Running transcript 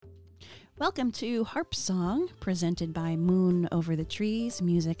Welcome to Harp Song, presented by Moon Over the Trees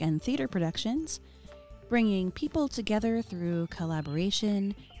Music and Theater Productions, bringing people together through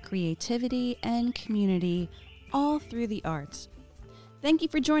collaboration, creativity, and community, all through the arts. Thank you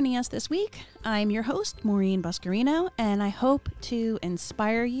for joining us this week. I'm your host, Maureen Buscarino, and I hope to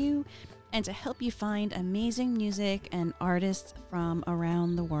inspire you and to help you find amazing music and artists from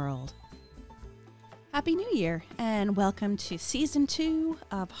around the world. Happy New Year, and welcome to Season 2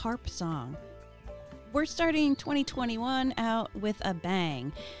 of Harp Song. We're starting 2021 out with a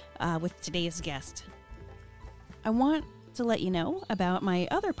bang with today's guest. I want to let you know about my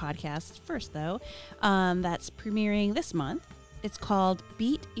other podcast first, though, that's premiering this month. It's called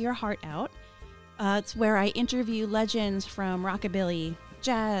Beat Your Heart Out. It's where I interview legends from rockabilly,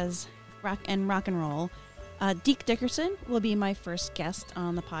 jazz, rock and roll. Deke Dickerson will be my first guest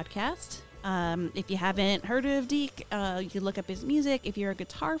on the podcast. If you haven't heard of Deke, you can look up his music. If you're a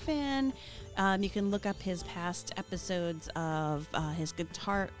guitar fan, you can look up his past episodes of his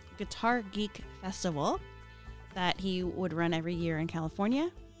Guitar Geek Festival that he would run every year in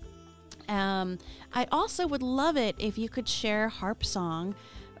California. I also would love it if you could share Harp Song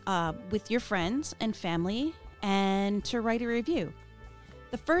with your friends and family and to write a review.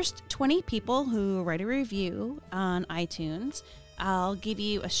 The first 20 people who write a review on iTunes, I'll give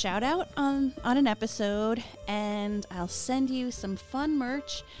you a shout out on an episode, and I'll send you some fun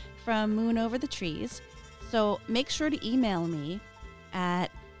merch from Moon Over the Trees. So make sure to email me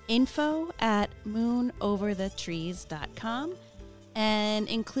at info@moonoverthetrees.com and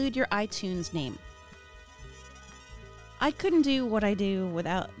include your iTunes name. I couldn't do what I do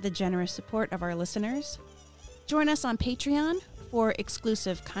without the generous support of our listeners. Join us on Patreon for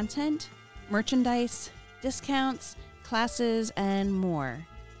exclusive content, merchandise, discounts, classes, and more.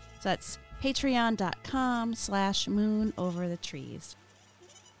 So that's patreon.com/moonoverthetrees.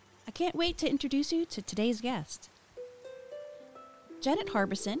 I can't wait to introduce you to today's guest. Janet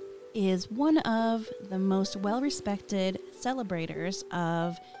Harbison is one of the most well-respected celebrators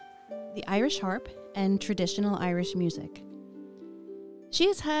of the Irish harp and traditional Irish music. She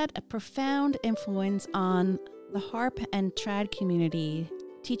has had a profound influence on the harp and trad community,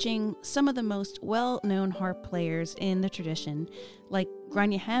 teaching some of the most well-known harp players in the tradition, like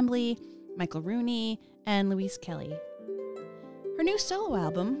Grania Hambley, Michael Rooney, and Louise Kelly. Her new solo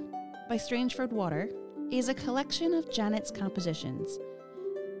album, By Strangford Water, is a collection of Janet's compositions.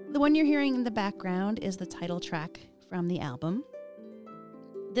 The one you're hearing in the background is the title track from the album.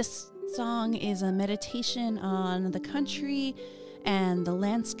 This song is a meditation on the country and the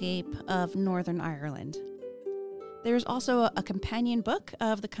landscape of Northern Ireland. There's also a companion book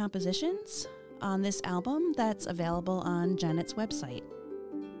of the compositions on this album that's available on Janet's website.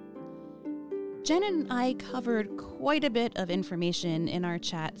 Janet and I covered quite a bit of information in our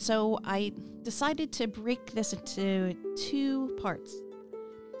chat, so I decided to break this into two parts.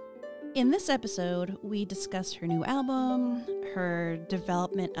 In this episode, we discuss her new album, her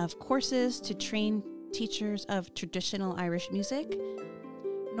development of courses to train teachers of traditional Irish music,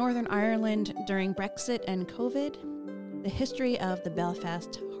 Northern Ireland during Brexit and COVID, the history of the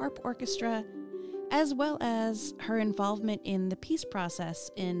Belfast Harp Orchestra, as well as her involvement in the peace process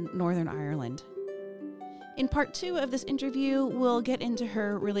in Northern Ireland. In part 2 of this interview, we'll get into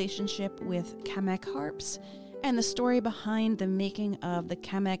her relationship with Camech harps and the story behind the making of the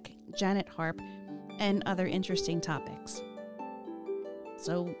Camech Janet harp and other interesting topics.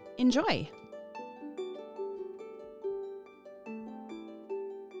 So enjoy!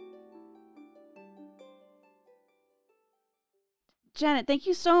 Janet, thank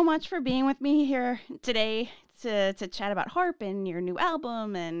you so much for being with me here today to chat about harp and your new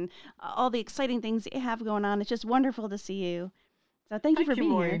album and all the exciting things that you have going on. It's just wonderful to see you. So thank you for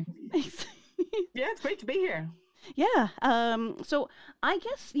being here. Thanks. Yeah, it's great to be here. Yeah. So I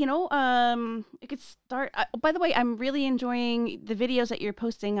guess, I could start. By the way, I'm really enjoying the videos that you're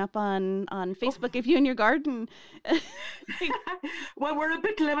posting up on Facebook of you in your garden. Well, we're a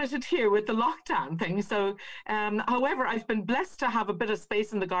bit limited here with the lockdown thing. So, however, I've been blessed to have a bit of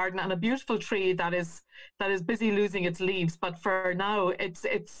space in the garden and a beautiful tree that is busy losing its leaves. But for now,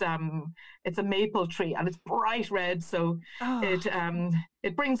 it's a maple tree and it's bright red. So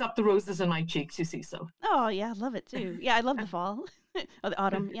it brings up the roses in my cheeks, you see. So. Oh yeah, I love it too. Yeah, I love the fall or the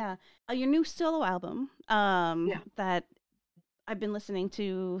autumn. Yeah, your new solo album that I've been listening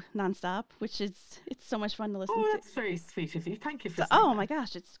to nonstop, which it's so much fun to listen to. Oh, that's very sweet of you. Thank you for saying Oh that. my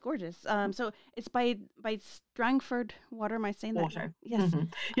gosh, it's gorgeous. So it's by Strangford Water. Am I saying that? Water. Yes. Mm-hmm.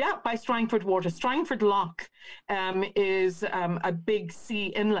 Yeah, by Strangford Water. Strangford Lough is a big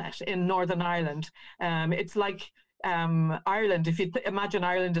sea inlet in Northern Ireland. It's like Ireland, if you imagine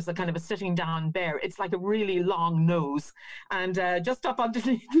Ireland as a kind of a sitting down bear, it's like a really long nose. And just up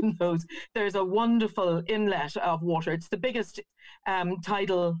underneath the nose, there's a wonderful inlet of water. It's the biggest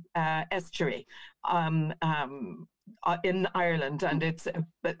tidal estuary in Ireland, and it's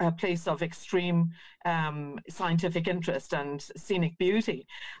a place of extreme scientific interest and scenic beauty.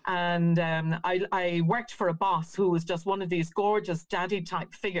 And I worked for a boss who was just one of these gorgeous daddy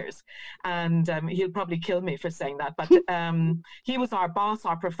type figures, and he'll probably kill me for saying that, but he was our boss,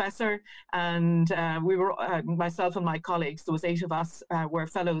 our professor, and we were myself and my colleagues, there was 8 of us, were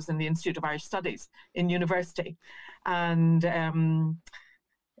fellows in the Institute of Irish Studies in university. And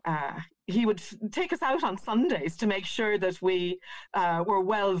he would take us out on Sundays to make sure that we were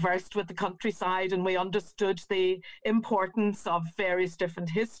well versed with the countryside and we understood the importance of various different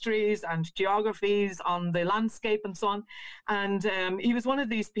histories and geographies on the landscape and so on. And he was one of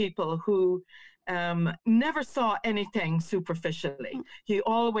these people who never saw anything superficially. He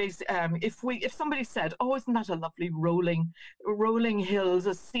always, if somebody said, "Oh, isn't that a lovely rolling hills,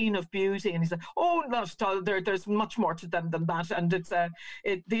 a scene of beauty?" and he said, "Oh, not at all. There's much more to them than that, and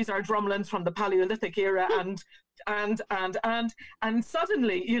these are drumlins from the Paleolithic era," and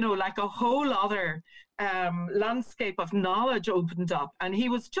suddenly, you know, like a whole other landscape of knowledge opened up, and he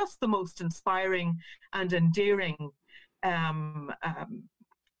was just the most inspiring and endearing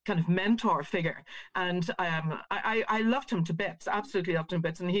kind of mentor figure. And I loved him to bits, absolutely loved him to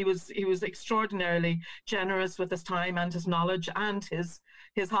bits. And he was extraordinarily generous with his time and his knowledge and his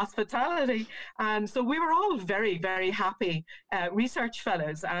hospitality. And so we were all very, very happy research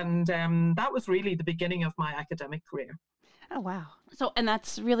fellows. And that was really the beginning of my academic career. Oh, wow. So, and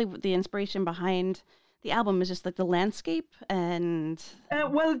that's really the inspiration behind the album, is just like the landscape and...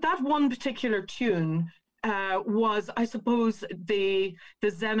 well, that one particular tune was, I suppose, the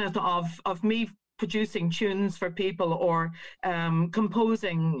zenith of me producing tunes for people, or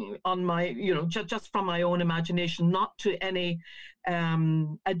composing on my, you know, just from my own imagination, not to any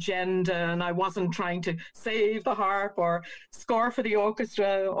agenda. And I wasn't trying to save the harp or score for the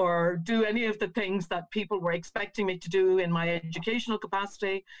orchestra or do any of the things that people were expecting me to do in my educational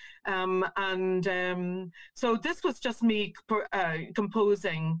capacity. So this was just me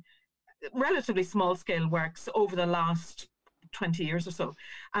composing relatively small scale works over the last 20 years or so.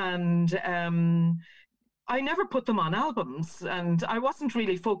 And I never put them on albums, and I wasn't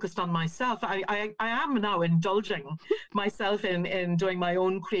really focused on myself. I am now indulging myself in doing my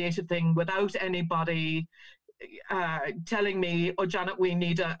own creative thing without anybody telling me, "Oh, Janet, we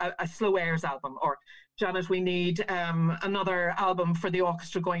need a slow airs album," or "Janet, we need another album for the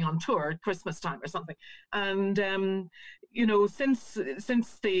orchestra going on tour at Christmas time," or something. And you know, since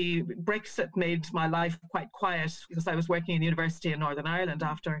the Brexit made my life quite quiet, because I was working in the university in Northern Ireland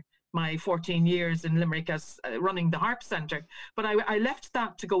after my 14 years in Limerick as running the Harp Centre. But I left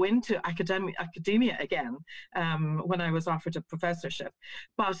that to go into academia again when I was offered a professorship.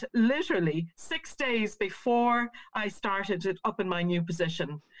 But literally 6 days before I started up in my new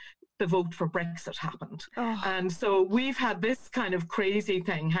position, the vote for Brexit happened. Oh. And so we've had this kind of crazy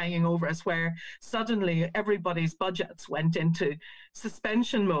thing hanging over us where suddenly everybody's budgets went into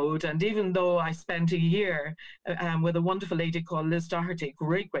suspension mode. And even though I spent a year with a wonderful lady called Liz Doherty,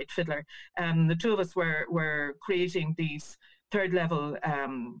 great fiddler, the two of us were creating these third level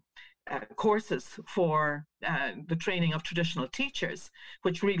courses for the training of traditional teachers,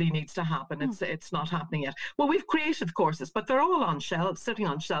 which really needs to happen. It's not happening yet. Well, we've created courses, but they're all on shelves, sitting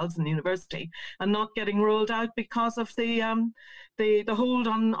on shelves in the university and not getting rolled out because of the hold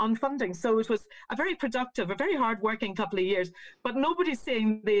on funding. So it was a very productive, a very hard-working couple of years, but nobody's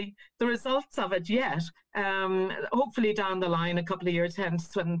seeing the results of it yet. Hopefully down the line, a couple of years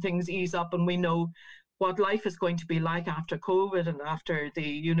hence, when things ease up and we know what life is going to be like after COVID and after the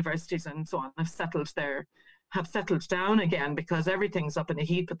universities and so on have settled down again, because everything's up in a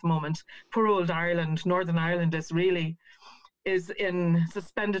heap at the moment. Poor old Ireland, Northern Ireland is in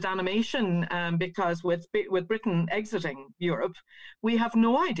suspended animation because with Britain exiting Europe, we have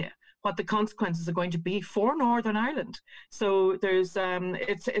no idea what the consequences are going to be for Northern Ireland. So there's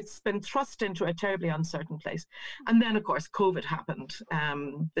it's been thrust into a terribly uncertain place. And then of course COVID happened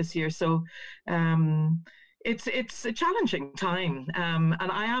this year. So it's a challenging time.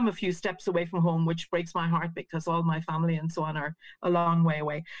 And I am a few steps away from home, which breaks my heart because all my family and so on are a long way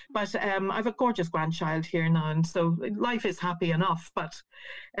away. But I've a gorgeous grandchild here now, and so life is happy enough. But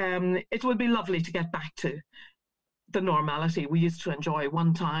it would be lovely to get back to the normality we used to enjoy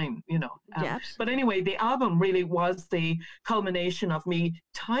one time, you know. Yes. But anyway, the album really was the culmination of me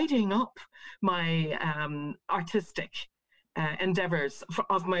tidying up my artistic endeavors,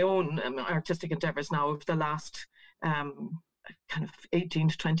 of my own artistic endeavors now over the last kind of 18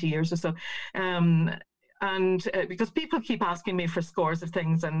 to 20 years or so. And because people keep asking me for scores of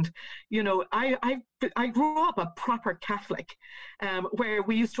things, and I grew up a proper Catholic, where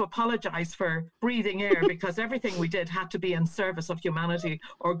we used to apologize for breathing air because everything we did had to be in service of humanity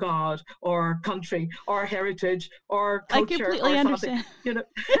or God or country or heritage or culture. I completely understand.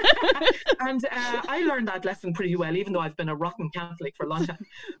 And I learned that lesson pretty well, even though I've been a rotten Catholic for a long time.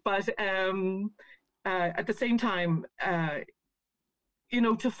 But at the same time,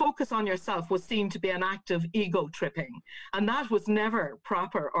 to focus on yourself was seen to be an act of ego tripping. And that was never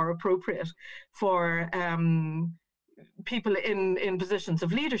proper or appropriate for people in positions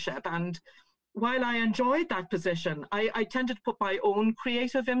of leadership. And while I enjoyed that position, I tended to put my own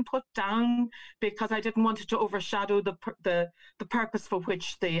creative input down because I didn't want it to overshadow the purpose for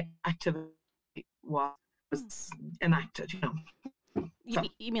which the activity was enacted,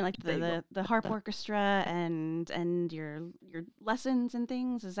 You mean like the harp orchestra and your lessons and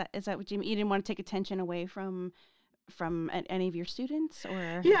things? Is that what you mean? You didn't want to take attention away from any of your students,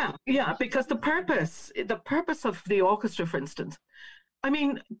 or? Yeah, because the purpose of the orchestra, for instance, I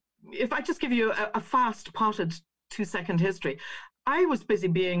mean, if I just give you a fast potted 2-second history, I was busy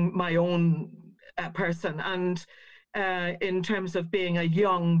being my own person, and in terms of being a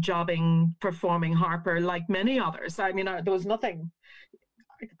young, jobbing, performing harper like many others. I mean, there was nothing.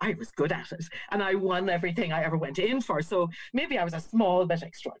 I was good at it, and I won everything I ever went in for. So maybe I was a small bit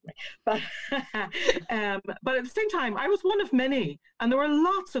extraordinary, but but at the same time, I was one of many, and there were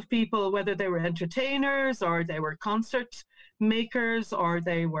lots of people, whether they were entertainers or they were concert makers or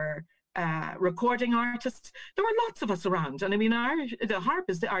they were recording artists. There were lots of us around, and I mean, the harp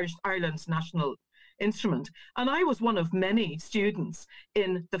is Ireland's national instrument, and I was one of many students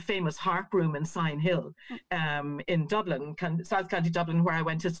in the famous harp room in Sign Hill in Dublin, South County Dublin, where I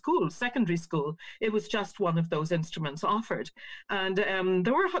went to school, secondary school. It was just one of those instruments offered, and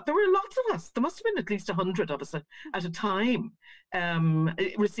there were lots of us. There must have been at least 100 of us at a time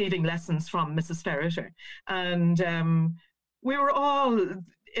receiving lessons from Mrs. Ferreter, and we were all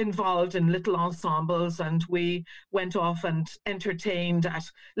involved in little ensembles, and we went off and entertained at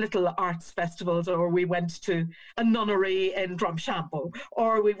little arts festivals, or we went to a nunnery in Drumshambo,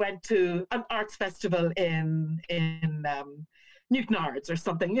 or we went to an arts festival in Newtonards or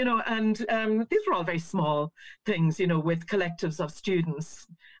something, and these were all very small things, with collectives of students.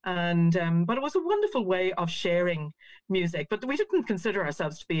 And but it was a wonderful way of sharing music, but we didn't consider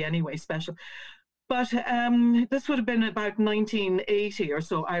ourselves to be any way special. But this would have been about 1980 or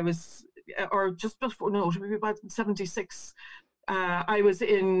so. I was, or just before, no, it would be about 76. I was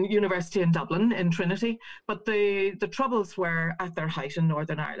in university in Dublin, in Trinity, but the troubles were at their height in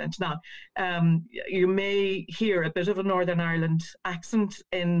Northern Ireland. Now, you may hear a bit of a Northern Ireland accent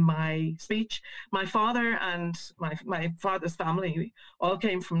in my speech. My father and my father's family all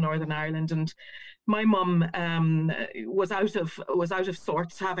came from Northern Ireland, and my mum was out of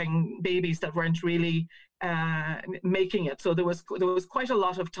sorts, having babies that weren't really making it. So there was quite a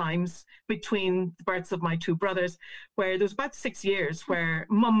lot of times between the births of my two brothers where there was about 6 years where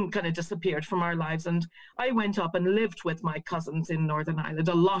mum kind of disappeared from our lives, and I went up and lived with my cousins in Northern Ireland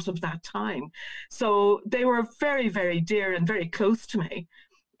a lot of that time. So they were very, very dear and very close to me,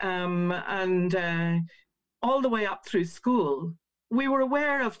 and all the way up through school we were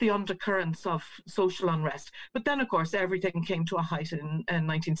aware of the undercurrents of social unrest. But then, of course, everything came to a height in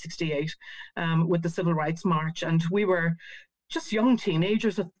 1968 with the Civil Rights March, and we were just young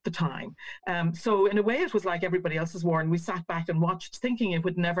teenagers at the time. So in a way, it was like everybody else's war, and we sat back and watched, thinking it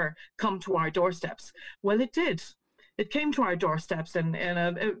would never come to our doorsteps. Well, it did. It came to our doorsteps in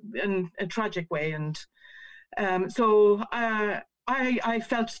a tragic way, and so I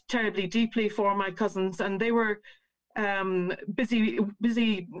felt terribly deeply for my cousins, and they were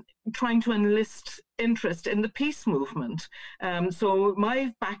busy trying to enlist interest in the peace movement. So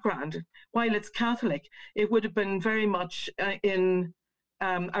my background, while it's Catholic, it would have been very much in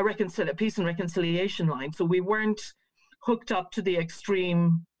a peace and reconciliation line. So we weren't hooked up to the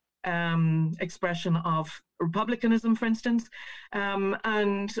extreme expression of republicanism, for instance.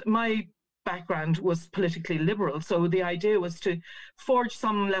 And my background was politically liberal. So the idea was to forge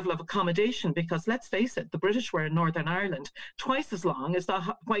some level of accommodation, because let's face it, the British were in Northern Ireland twice as long as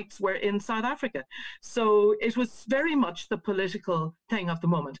the whites were in South Africa. So it was very much the political thing of the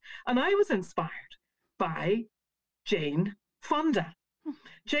moment. And I was inspired by Jane Fonda.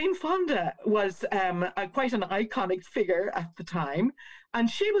 Jane Fonda was quite an iconic figure at the time, and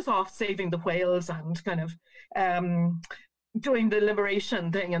she was off saving the whales and kind of doing the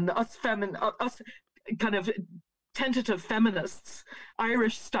liberation thing, and us kind of tentative feminists,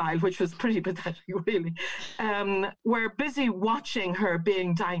 Irish style, which was pretty pathetic, really, were busy watching her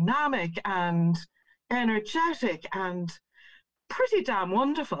being dynamic and energetic and pretty damn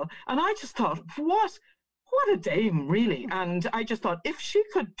wonderful. And I just thought, what a dame, really. And I just thought, if she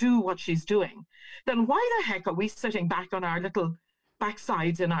could do what she's doing, then why the heck are we sitting back on our little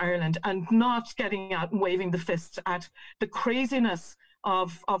backsides in Ireland and not getting out and waving the fists at the craziness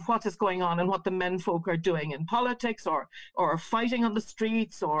of what is going on and what the men folk are doing in politics or fighting on the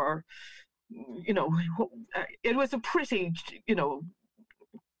streets, or, you know, it was a pretty, you know,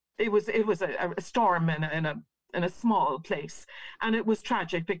 it was a storm in a small place, and it was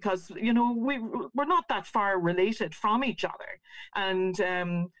tragic because, you know, we're not that far related from each other,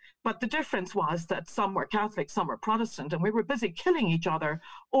 and but the difference was that some were Catholic, some were Protestant, and we were busy killing each other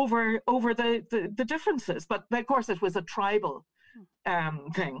over the differences. But of course, it was a tribal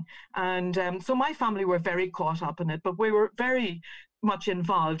thing, and so my family were very caught up in it, but we were very much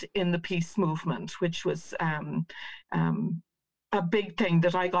involved in the peace movement, which was a big thing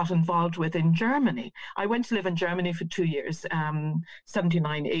that I got involved with in Germany. I went to live in Germany for 2 years,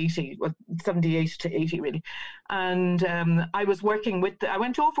 79, 80, well, 78 to 80 really. And I was working I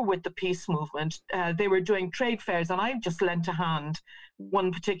went over with the peace movement. They were doing trade fairs, and I just lent a hand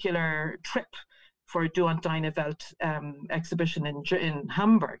one particular trip for a Du und Deine Welt exhibition in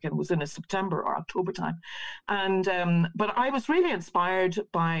Hamburg, and it was in a September or October time. And but I was really inspired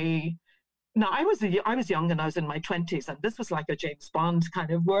by. Now, I was young and I was in my 20s, and this was like a James Bond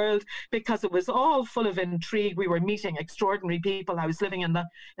kind of world because it was all full of intrigue. We were meeting extraordinary people. I was living in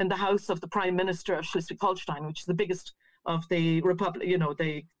the house of the Prime Minister of Schleswig-Holstein, which is the biggest of the republic, you know,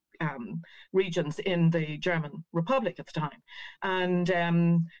 the regions in the German Republic at the time, and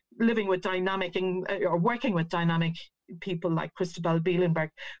living with or working with dynamic people like Christabel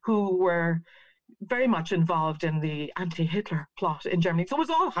Bielenberg, who were very much involved in the anti-Hitler plot in Germany. So it was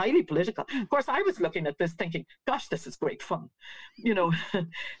all highly political. Of course, I was looking at this thinking, gosh, this is great fun, you know.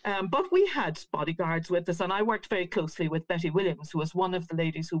 But we had bodyguards with us, and I worked very closely with Betty Williams, who was one of the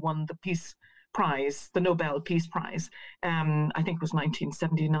ladies who won the Peace Prize, the Nobel Peace Prize. I think it was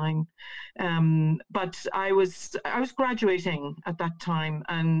 1979. But I was graduating at that time,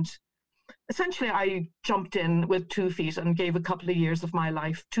 and essentially I jumped in with 2 feet and gave a couple of years of my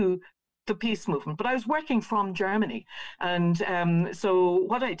life to the peace movement. But I was working from Germany, and so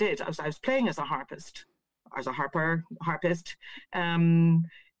what I did, I was playing as a harpist,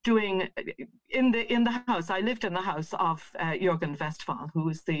 doing in the house. I lived in the house of Jürgen Westphal, who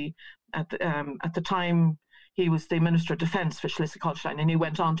was at the time he was the Minister of Defense for Schleswig-Holstein, and he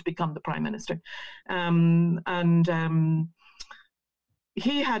went on to become the Prime Minister.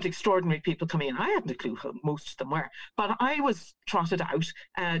 He had extraordinary people coming in. I hadn't a clue who most of them were, but I was trotted out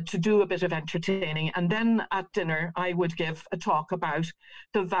to do a bit of entertaining. And then at dinner, I would give a talk about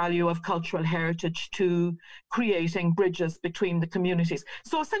the value of cultural heritage to creating bridges between the communities.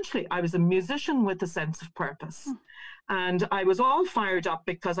 So essentially, I was a musician with a sense of purpose. And I was all fired up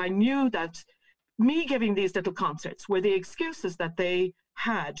because I knew that me giving these little concerts were the excuses that they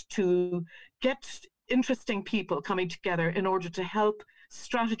had to get interesting people coming together in order to help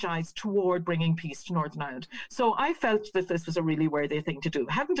strategize toward bringing peace to Northern Ireland. So I felt that this was a really worthy thing to do.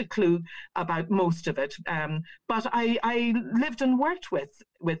 I hadn't a clue about most of it, but I lived and worked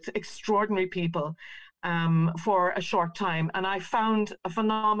with extraordinary people for a short time, and I found a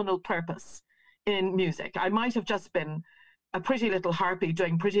phenomenal purpose in music. I might have just been a pretty little harpy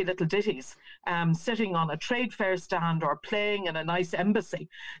doing pretty little ditties, sitting on a trade fair stand or playing in a nice embassy.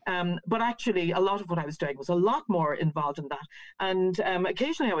 But actually, a lot of what I was doing was a lot more involved in that. And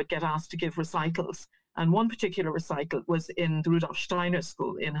occasionally I would get asked to give recitals. And one particular recital was in the Rudolf Steiner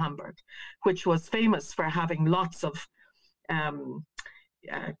School in Hamburg, which was famous for having lots of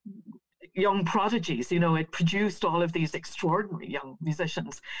young prodigies. You know, it produced all of these extraordinary young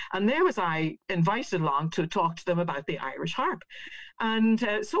musicians. And there was I invited along to talk to them about the Irish harp. And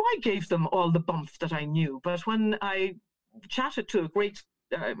so I gave them all the bump that I knew. But when I chatted to a great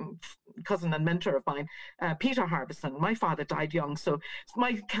cousin and mentor of mine, Peter Harbison, my father died young, so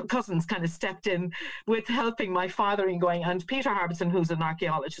my cousins kind of stepped in with helping my father in going, and Peter Harbison, who's an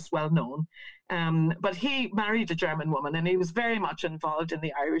archaeologist, well known, but he married a German woman, and he was very much involved in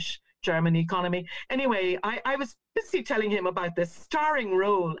the Irish-German economy. Anyway, I was busy telling him about this starring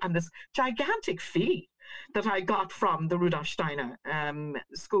role and this gigantic fee that I got from the Rudolf Steiner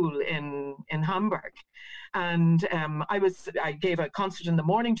school in Hamburg. And I gave a concert in the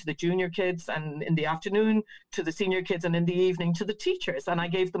morning to the junior kids, and in the afternoon to the senior kids, and in the evening to the teachers. And I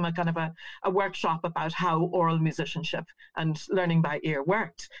gave them a kind of a workshop about how oral musicianship and learning by ear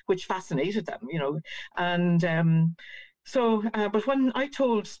worked, which fascinated them, you know. And but when I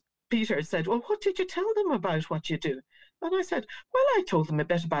told Peter, said, well, what did you tell them about what you do? And I said, well, I told them a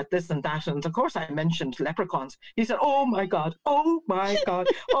bit about this and that. And of course, I mentioned leprechauns. He said, oh, my God. Oh, my God.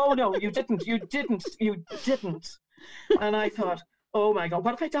 Oh, no, you didn't. And I thought, oh, my God,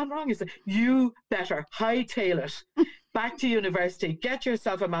 what have I done wrong? He said, you better hightail it back to university, get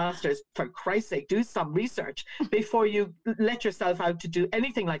yourself a master's. For Christ's sake, do some research before you let yourself out to do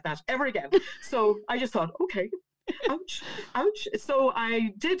anything like that ever again. So I just thought, okay. Ouch, ouch. So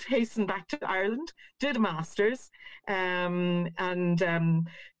I did hasten back to Ireland, did a master's, and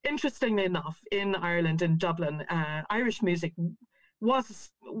interestingly enough, in Ireland, in Dublin, Irish music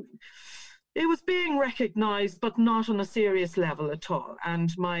was being recognised, but not on a serious level at all.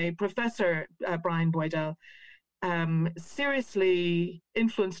 And my professor, Brian Boydell, seriously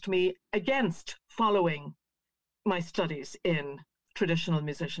influenced me against following my studies in traditional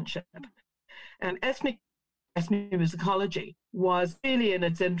musicianship. And ethnomusicology was really in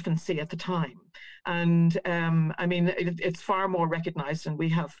its infancy at the time. And I mean, it's far more recognized, and we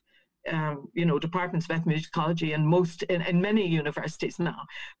have, departments of ethnomusicology in many universities now.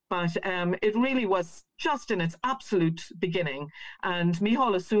 But it really was just in its absolute beginning. And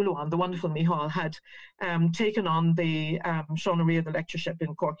Micheál O'Sullivan, the wonderful Micheál, had taken on the Sean O'Ria, the lectureship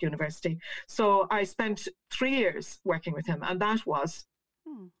in Cork University. So I spent 3 years working with him, and that was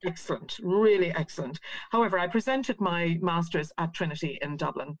excellent, really excellent. However, I presented my master's at Trinity in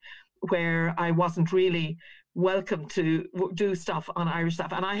Dublin, where I wasn't really welcome to do stuff on Irish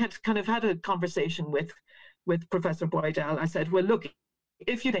stuff. And I had kind of had a conversation with Professor Boydell. I said, well, look,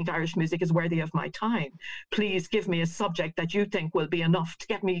 if you think Irish music is worthy of my time, please give me a subject that you think will be enough to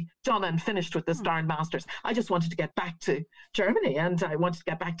get me done and finished with this darn master's. I just wanted to get back to Germany, and I wanted to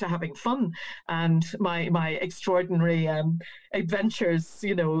get back to having fun and my extraordinary adventures,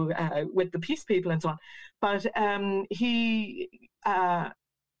 with the Peace People and so on. But he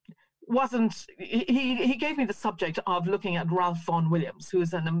gave me the subject of looking at Ralph Vaughan Williams,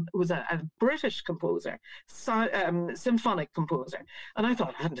 who's a British composer, symphonic composer. And I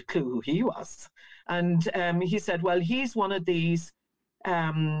thought, I hadn't a clue who he was. And he said, well, he's one of these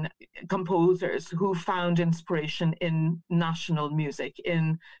composers who found inspiration in national music,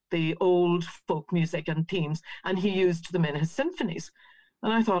 in the old folk music and themes, and he used them in his symphonies.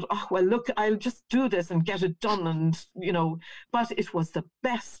 And I thought, oh, well, look, I'll just do this and get it done. And, but it was the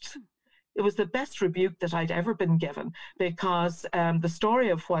best. It was the best rebuke that I'd ever been given, because the story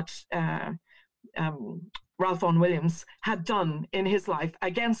of what Ralph Vaughan Williams had done in his life,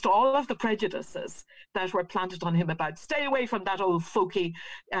 against all of the prejudices that were planted on him about stay away from that old folky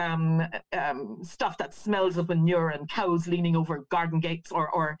stuff that smells of manure and cows leaning over garden gates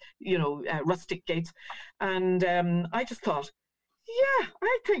or rustic gates. And I just thought, yeah,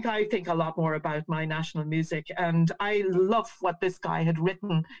 I think a lot more about my national music, and I love what this guy had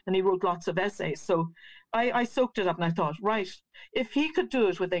written, and he wrote lots of essays. So I soaked it up, and I thought, right, if he could do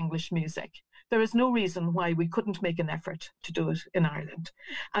it with English music, there is no reason why we couldn't make an effort to do it in Ireland.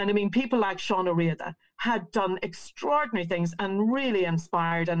 And I mean, people like Sean O'Ria had done extraordinary things and really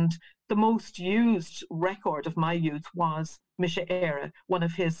inspired. And the most used record of my youth was Misha Era, one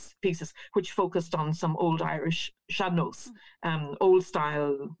of his pieces, which focused on some old Irish sean-nós, old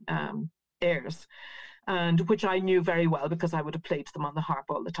style airs, and which I knew very well because I would have played them on the harp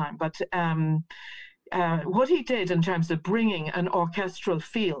all the time. But what he did in terms of bringing an orchestral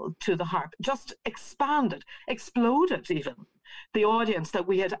feel to the harp just exploded even the audience that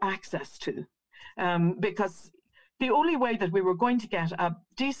we had access to, because the only way that we were going to get a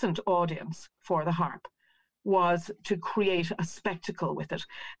decent audience for the harp was to create a spectacle with it.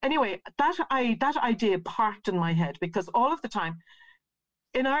 Anyway, that idea parked in my head, because all of the time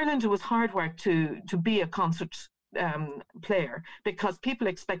in Ireland it was hard work to be a concert player, because people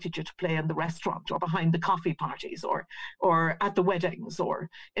expected you to play in the restaurant or behind the coffee parties or at the weddings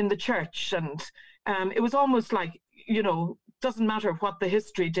or in the church. And it was almost like, doesn't matter what the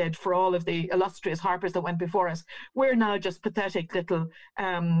history did for all of the illustrious harpers that went before us, we're now just pathetic little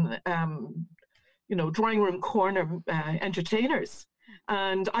drawing room corner entertainers.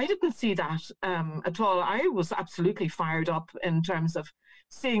 And I didn't see that at all. I was absolutely fired up in terms of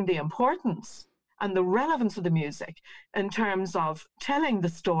seeing the importance and the relevance of the music in terms of telling the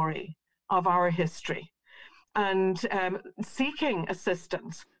story of our history, and seeking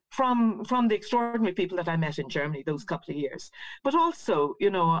assistance from the extraordinary people that I met in Germany those couple of years. But also, you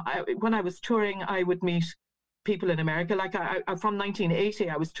know, when I was touring, I would meet people in America. Like from 1980,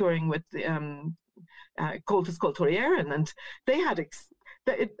 I was touring with Comhaltas Cultúr Éireann, and they had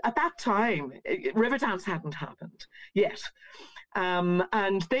at that time Riverdance hadn't happened yet,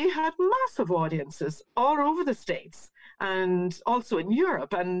 and they had massive audiences all over the States and also in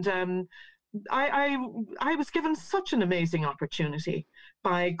Europe. And I was given such an amazing opportunity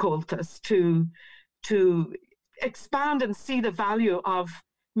by Comhaltas to expand and see the value of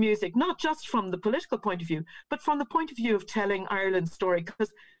music, not just from the political point of view, but from the point of view of telling Ireland's story,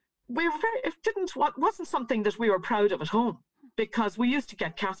 because it wasn't something that we were proud of at home, because we used to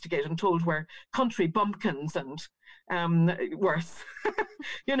get castigated and told we're country bumpkins and worse,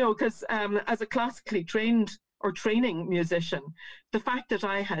 you know, because as a classically trained or training musician, the fact that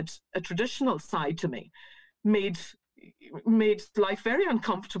I had a traditional side to me made life very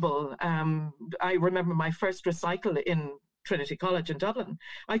uncomfortable. I remember my first recital in Trinity College in Dublin.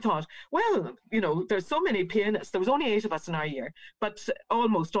 I thought, well, you know, there's so many pianists. There was only 8 of us in our year, but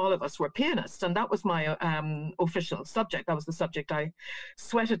almost all of us were pianists, and that was my official subject. That was the subject I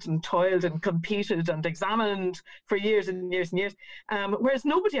sweated and toiled and competed and examined for years and years and years. Whereas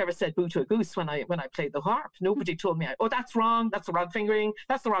nobody ever said boo to a goose when I played the harp. Nobody told me, oh, that's wrong, that's the wrong fingering,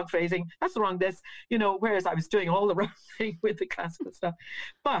 that's the wrong phrasing, that's the wrong this, you know, whereas I was doing all the wrong thing with the classical stuff.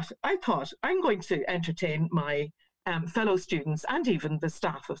 But I thought, I'm going to entertain my fellow students and even the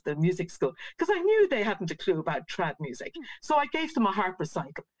staff of the music school, because I knew they hadn't a clue about trad music. So I gave them a harp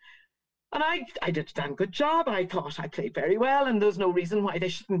recital. And I did a damn good job. I thought I played very well, and there's no reason why they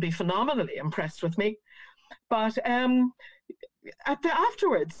shouldn't be phenomenally impressed with me. But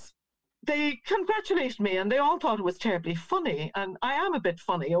afterwards, they congratulated me, and they all thought it was terribly funny. And I am a bit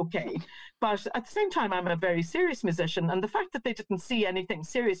funny, okay. But at the same time, I'm a very serious musician. And the fact that they didn't see anything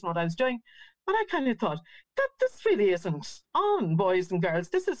serious in what I was doing, but I kind of thought, that this really isn't on, boys and girls.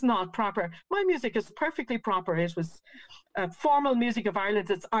 This is not proper. My music is perfectly proper. It was formal music of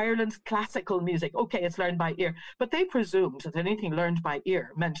Ireland. It's Ireland's classical music. Okay, it's learned by ear. But they presumed that anything learned by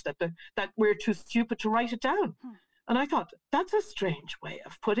ear meant that we're too stupid to write it down. And I thought, that's a strange way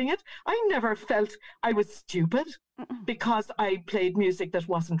of putting it. I never felt I was stupid because I played music that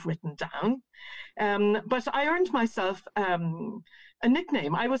wasn't written down. But I earned myself a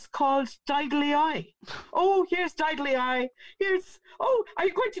nickname. I was called Diddly Eye. Oh, here's Diddly Eye. Are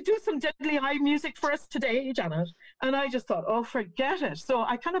you going to do some Diddly Eye music for us today, Janet? And I just thought, oh, forget it. So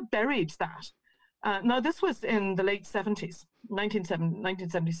I kind of buried that. Now, this was in the late 70s,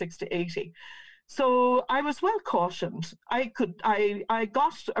 1976 to 80. So I was well cautioned. I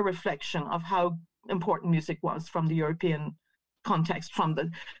got a reflection of how important music was from the European context, from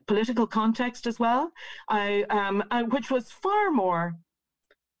the political context as well, which was far more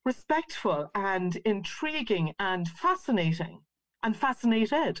respectful and intriguing and fascinating and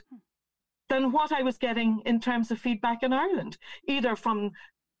fascinated than what I was getting in terms of feedback in Ireland, either from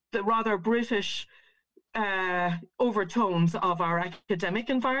the rather British overtones of our academic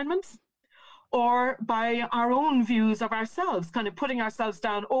environments, or by our own views of ourselves, kind of putting ourselves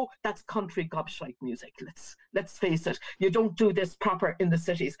down. Oh, that's country gobshite music. Let's face it. You don't do this proper in the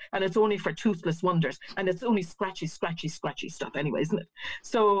cities, and it's only for toothless wonders, and it's only scratchy stuff anyway, isn't it?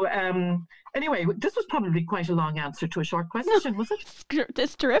 So anyway, this was probably quite a long answer to a short question, was it?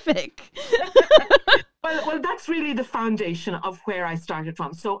 It's terrific. Well, that's really the foundation of where I started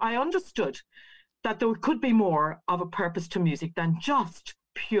from. So I understood that there could be more of a purpose to music than just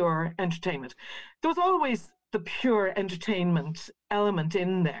pure entertainment. There was always the pure entertainment element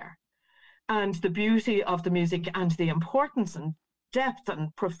in there, and the beauty of the music and the importance and depth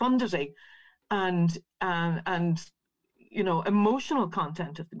and profundity and you know, emotional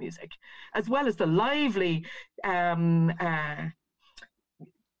content of the music, as well as the lively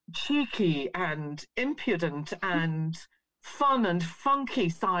cheeky and impudent and fun and funky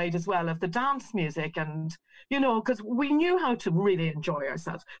side as well of the dance music. And you know, because we knew how to really enjoy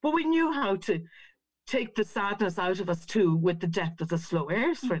ourselves, but we knew how to take the sadness out of us too, with the depth of the slow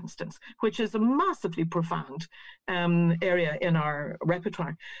airs, for instance, which is a massively profound area in our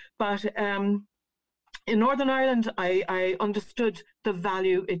repertoire. But in Northern Ireland, I understood the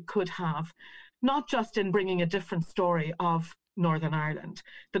value it could have, not just in bringing a different story of Northern Ireland,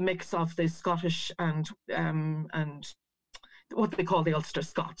 the mix of the Scottish and what they call the Ulster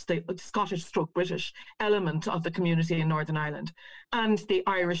Scots, the Scottish stroke British element of the community in Northern Ireland, and the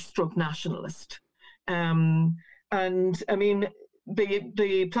Irish stroke nationalist. And I mean,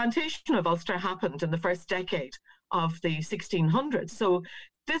 the plantation of Ulster happened in the first decade of the 1600s. So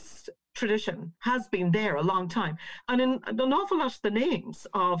this tradition has been there a long time. And in an awful lot of the names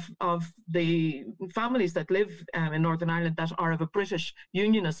of the families that live in Northern Ireland that are of a British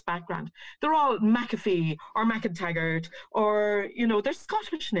unionist background, they're all McAfee or McIntaggart, or, you know, they're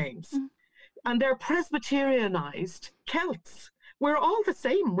Scottish names. And they're Presbyterianized Celts. We're all the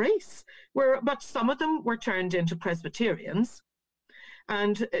same race. But some of them were turned into Presbyterians.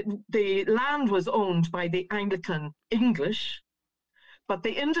 And the land was owned by the Anglican English, but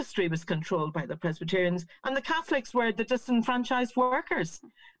the industry was controlled by the Presbyterians, and the Catholics were the disenfranchised workers.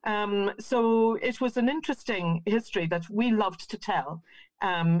 So it was an interesting history that we loved to tell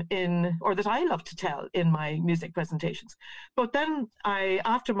that I loved to tell in my music presentations. But then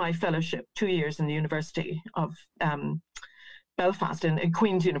after my fellowship, 2 years in the University of Belfast, in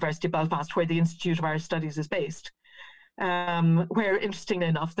Queen's University Belfast, where the Institute of Irish Studies is based, where, interestingly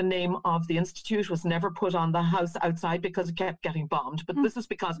enough, the name of the institute was never put on the house outside because it kept getting bombed. But this is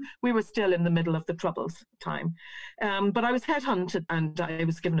because we were still in the middle of the Troubles time. But I was headhunted and I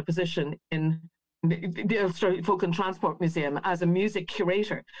was given a position in the Ulster Folk and Transport Museum as a music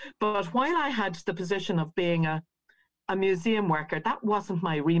curator. But while I had the position of being a museum worker, that wasn't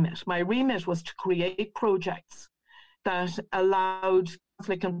my remit. My remit was to create projects that allowed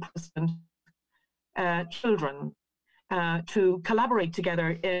Catholic and Protestant children to collaborate together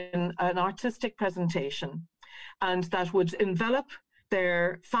in an artistic presentation, and that would envelop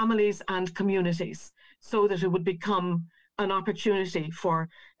their families and communities so that it would become an opportunity for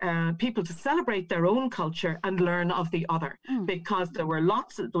people to celebrate their own culture and learn of the other, because there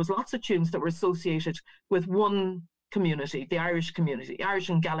was lots of tunes that were associated with one community, the Irish community, the Irish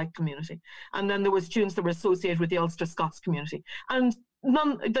and Gaelic community, and then there was tunes that were associated with the Ulster Scots community, and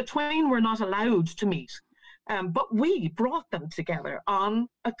the twain were not allowed to meet. But we brought them together on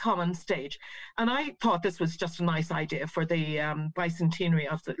a common stage. And I thought this was just a nice idea for the bicentenary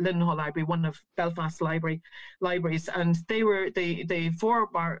of the Lindenhall Library, one of Belfast's libraries. And they were the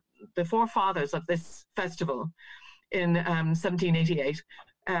forefathers of this festival in 1788,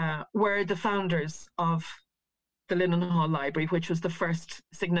 were the founders of the Lindenhall Library, which was the first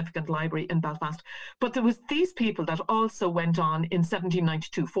significant library in Belfast. But there was these people that also went on in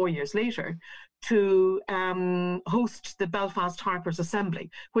 1792, 4 years later, to host the Belfast Harpers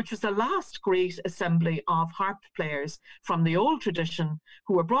Assembly, which was the last great assembly of harp players from the old tradition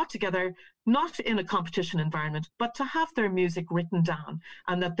who were brought together, not in a competition environment, but to have their music written down,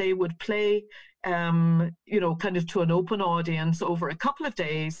 and that they would play kind of to an open audience over a couple of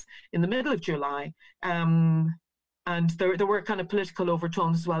days in the middle of July. And there were kind of political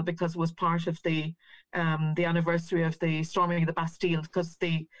overtones as well, because it was part of the anniversary of the storming of the Bastille, because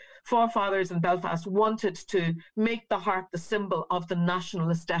the forefathers in Belfast wanted to make the harp the symbol of the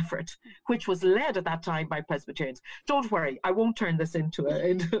nationalist effort, which was led at that time by Presbyterians. Don't worry, I won't turn this into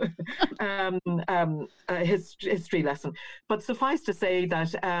a history lesson. But suffice to say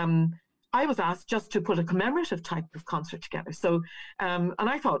that I was asked just to put a commemorative type of concert together. So, and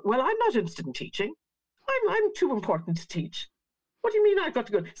I thought, well, I'm not interested in teaching. I'm too important to teach. What do you mean I've got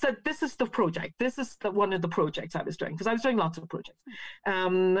to go? So this is the project. This is one of the projects I was doing, because I was doing lots of projects.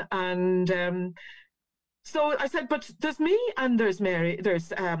 So I said, but there's me and there's Mary,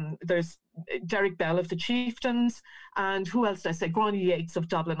 there's Derek Bell of the Chieftains, and who else did I say? Gráinne Yates of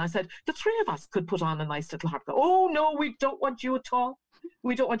Dublin. I said, the three of us could put on a nice little harp. Oh, no, we don't want you at all.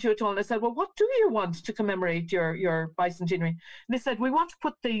 We don't want you at all. And I said, well, what do you want to commemorate your bicentenary? And they said, we want to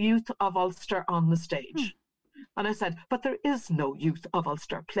put the youth of Ulster on the stage. And I said, but there is no youth of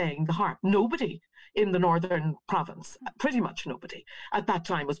Ulster playing the harp. Nobody in the Northern Province, pretty much nobody at that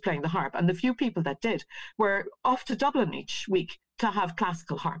time was playing the harp. And the few people that did were off to Dublin each week to have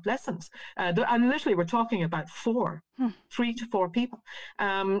classical harp lessons. And literally we're talking about 3 to 4 people.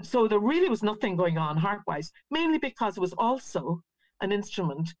 So there really was nothing going on harp-wise, mainly because it was also an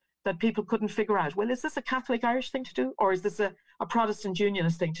instrument that people couldn't figure out, well, is this a Catholic Irish thing to do, or is this a Protestant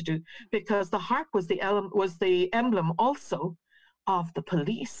Unionist thing to do? Because the harp was the emblem also of the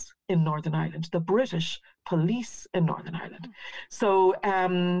police in Northern Ireland, the British police in Northern Ireland. So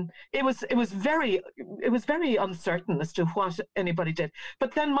it was very uncertain as to what anybody did.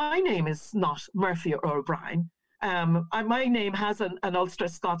 But then my name is not Murphy or O'Brien. My name has an Ulster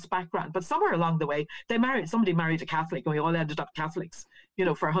Scots background, but somewhere along the way, somebody married a Catholic, and we all ended up Catholics,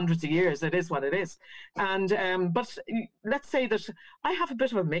 for hundreds of years. It is what it is. And, but let's say that I have a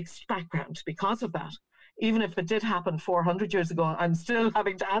bit of a mixed background because of that. Even if it did happen 400 years ago, I'm still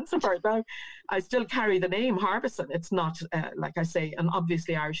having to answer for it now. I still carry the name Harbison. It's not, like I say, an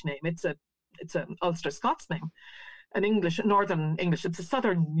obviously Irish name. It's an Ulster Scots name. Northern English. It's a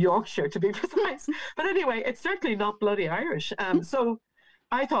Southern Yorkshire, to be precise. But anyway, it's certainly not bloody Irish. So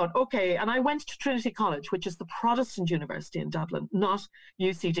I thought, okay, and I went to Trinity College, which is the Protestant university in Dublin, not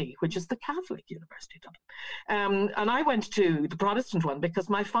UCD, which is the Catholic University of Dublin. And I went to the Protestant one because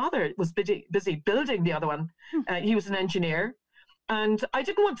my father was busy building the other one. He was an engineer, and I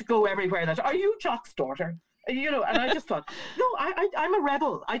didn't want to go everywhere that, are you Jock's daughter? You know, and I just thought, no, I'm a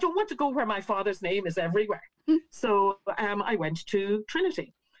rebel. I don't want to go where my father's name is everywhere. So I went to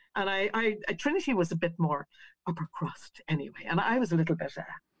Trinity, and Trinity was a bit more upper crust anyway, and I was a little bit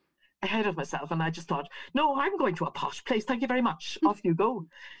ahead of myself, and I just thought, no, I'm going to a posh place, thank you very much, off you go.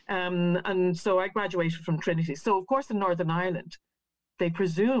 And so I graduated from Trinity. So of course in Northern Ireland they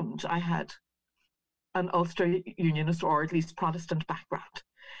presumed I had an Ulster Unionist or at least Protestant background,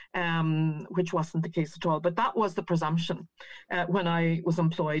 which wasn't the case at all, but that was the presumption when I was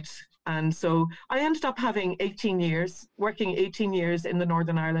employed. And so I ended up having 18 years, working 18 years in the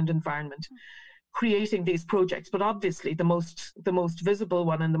Northern Ireland environment, creating these projects. But obviously the most visible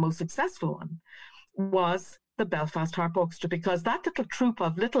one and the most successful one was the Belfast Harp Orchestra, because that little troupe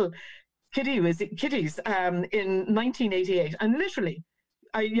of little kiddies in 1988, and literally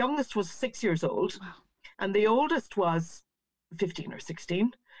our youngest was 6 years old, wow, and the oldest was 15 or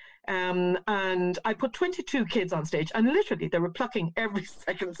 16. And I put 22 kids on stage, and literally they were plucking every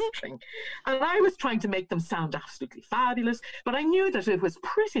second string. And I was trying to make them sound absolutely fabulous, but I knew that it was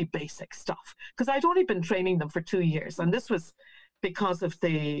pretty basic stuff because I'd only been training them for 2 years. And this was because of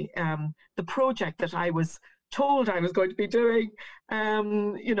the project that I was told I was going to be doing.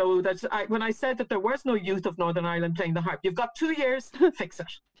 You know, that when I said that there was no youth of Northern Ireland playing the harp, you've got 2 years, fix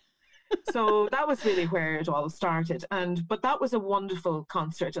it. So that was really where it all started. But that was a wonderful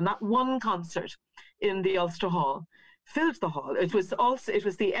concert, and that one concert in the Ulster Hall filled the hall. It was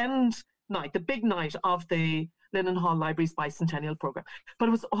the end night, the big night of the Linen Hall Library's bicentennial program, but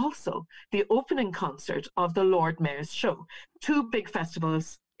it was also the opening concert of the Lord Mayor's show. 2 big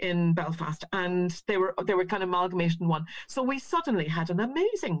festivals in Belfast, and they were kind of amalgamated in one. So we suddenly had an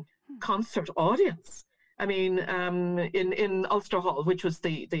amazing concert audience. I mean, in Ulster Hall, which was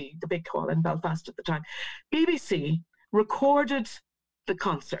the big hall in Belfast at the time, BBC recorded the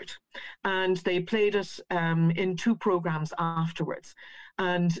concert, and they played it in 2 programs afterwards.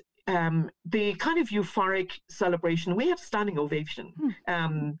 And the kind of euphoric celebration, we had a standing ovation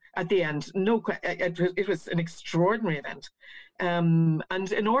at the end. It was an extraordinary event.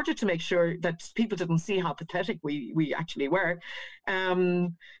 And in order to make sure that people didn't see how pathetic we actually were,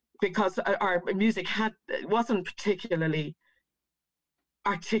 because our music wasn't particularly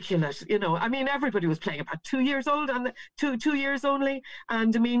articulate, you know. I mean, everybody was playing about 2 years old and 2 years only.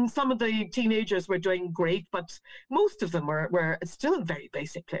 And I mean, some of the teenagers were doing great, but most of them were still very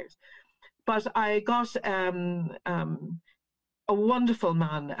basic players. But I got a wonderful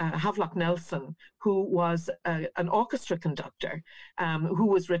man, Havelock Nelson, who was an orchestra conductor, who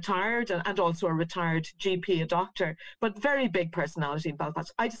was retired and also a retired GP, a doctor, but very big personality in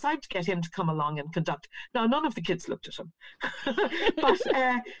Belfast. I decided to get him to come along and conduct. Now, none of the kids looked at him, but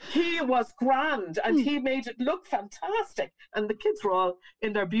he was grand and he made it look fantastic. And the kids were all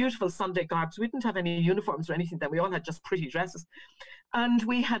in their beautiful Sunday garbs. We didn't have any uniforms or anything then. We all had just pretty dresses. And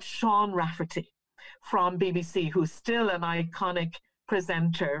we had Sean Rafferty from BBC, who's still an iconic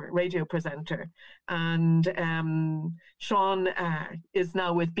presenter, radio presenter. And Sean is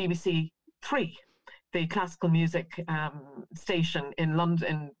now with BBC 3, the classical music station in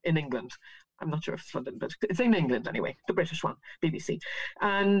London, in England. I'm not sure if it's London, but it's in England anyway, the British one, BBC.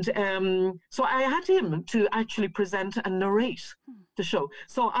 And so I had him to actually present and narrate the show.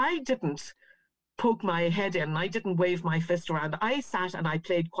 So I didn't poke my head in, I didn't wave my fist around. I sat and I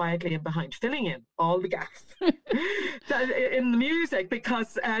played quietly in behind, filling in all the gaps in the music,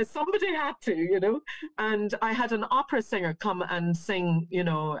 because somebody had to, you know. And I had an opera singer come and sing, you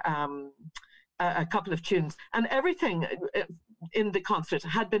know, a couple of tunes, and everything in the concert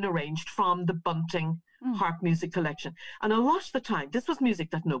had been arranged from the Bunting harp music collection. And a lot of the time, this was music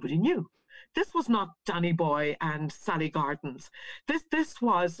that nobody knew. This was not Danny Boy and Sally Gardens. This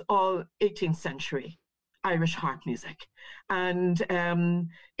was all 18th century Irish harp music. And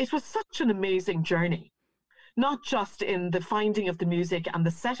it was such an amazing journey, not just in the finding of the music and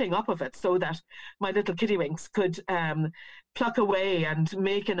the setting up of it so that my little kiddywinks could pluck away and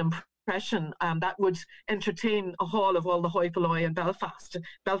make an impression that would entertain a hall of all the hoi polloi in Belfast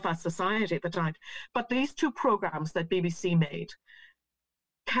society at the time. But these 2 programs that BBC made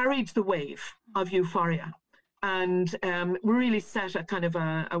carried the wave of euphoria and really set a kind of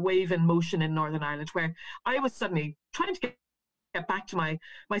a wave in motion in Northern Ireland, where I was suddenly trying to get back to my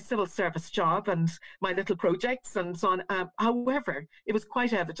civil service job and my little projects and so on. However, it was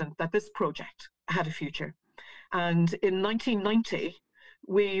quite evident that this project had a future. And in 1990,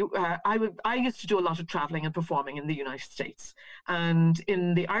 I used to do a lot of traveling and performing in the United States, and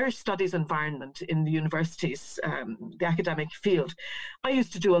in the Irish studies environment in the universities, the academic field, I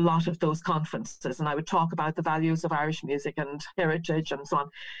used to do a lot of those conferences, and I would talk about the values of Irish music and heritage and so on.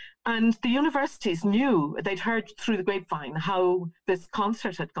 And the universities knew, they'd heard through the grapevine how this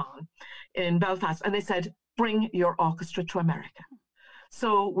concert had gone in Belfast, and they said, bring your orchestra to America.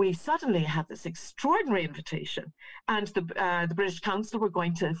 So we suddenly had this extraordinary invitation, and the British Council were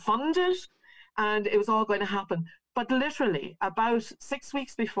going to fund it, and it was all going to happen. But literally, about 6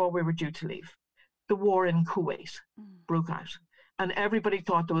 weeks before we were due to leave, the war in Kuwait broke out, and everybody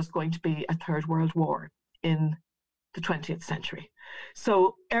thought there was going to be a Third World War in the 20th century.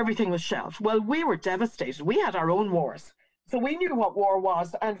 So everything was shelved. Well, we were devastated. We had our own wars, so we knew what war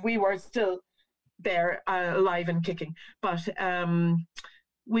was, and we were still there, alive and kicking. But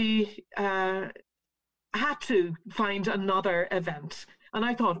we had to find another event. And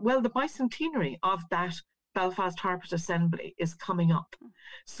I thought, well, the bicentenary of that Belfast Harpist Assembly is coming up.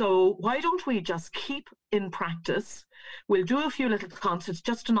 So why don't we just keep in practice? We'll do a few little concerts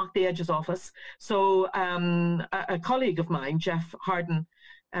just to knock the edges off us. So a colleague of mine, Jeff Harden,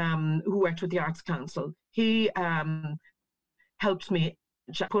 who worked with the Arts Council, he helped me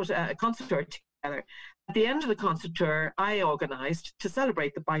put a concert tour together. At the end of the concert tour, I organised, to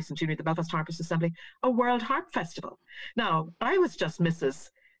celebrate the bicentenary of the Belfast Harpist Assembly, a World Harp Festival. Now, I was just Mrs.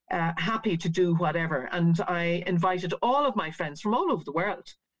 Happy to do whatever, and I invited all of my friends from all over the world,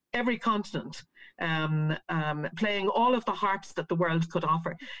 every continent, playing all of the harps that the world could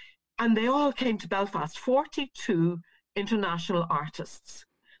offer. And they all came to Belfast, 42 international artists.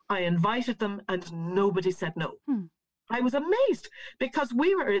 I invited them and nobody said no. I was amazed, because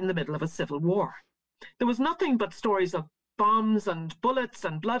we were in the middle of a civil war. There was nothing but stories of bombs and bullets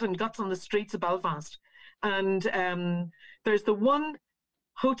and blood and guts on the streets of Belfast. And there's the one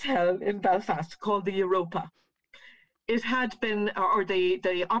hotel in Belfast called the Europa. It had been, or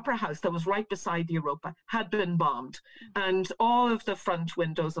the opera house that was right beside the Europa had been bombed, and all of the front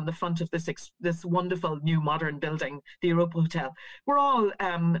windows on the front of this wonderful new modern building, the Europa Hotel, were all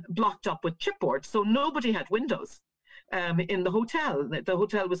blocked up with chipboard, so nobody had windows in the hotel. The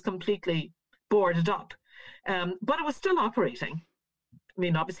hotel was completely boarded up, but it was still operating. I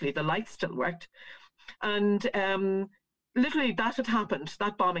mean, obviously the lights still worked, and literally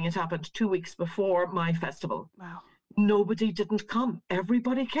that bombing had happened 2 weeks before my festival. Wow. Nobody didn't come.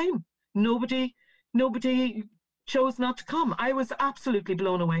 Everybody came. Nobody chose not to come. I was absolutely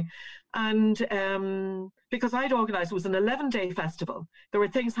blown away. And because I'd organised, it was an 11-day festival. There were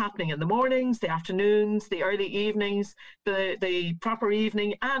things happening in the mornings, the afternoons, the early evenings, the proper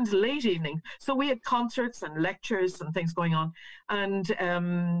evening and late evening. So we had concerts and lectures and things going on,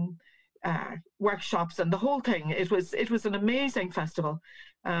 and workshops and the whole thing. It was an amazing festival,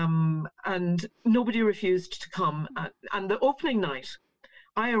 and nobody refused to come. And the opening night,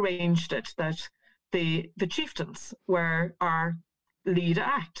 I arranged it that the Chieftains were our lead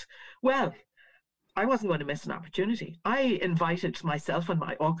act. Well, I wasn't going to miss an opportunity. I invited myself and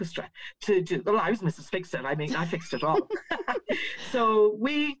my orchestra to do, well, I was Mrs. Fix-It. I mean, I fixed it all. So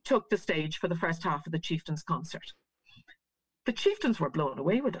we took the stage for the first half of the Chieftains concert. The Chieftains were blown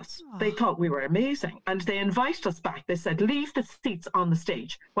away with us. Oh. They thought we were amazing, and they invited us back. They said, leave the seats on the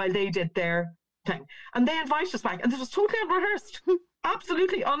stage while they did their thing. And they invited us back, and this was totally unrehearsed.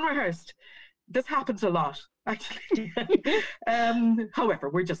 Absolutely unrehearsed. This happens a lot, actually. However,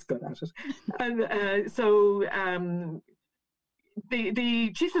 we're just good at it. And so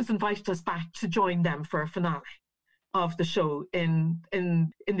the Chieftains invited us back to join them for a finale of the show in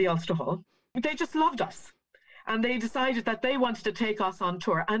the Ulster Hall. They just loved us. And they decided that they wanted to take us on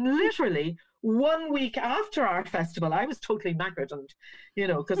tour. And literally 1 week after our festival, I was totally knackered. And,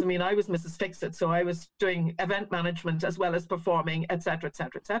 because I mean, I was Mrs. Fix-It. So I was doing event management as well as performing, et cetera, et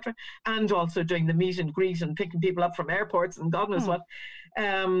cetera, et cetera. And also doing the meet and greet and picking people up from airports and God knows what.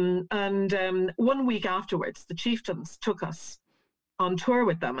 1 week afterwards, the Chieftains took us on tour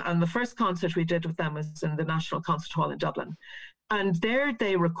with them. And the first concert we did with them was in the National Concert Hall in Dublin. And there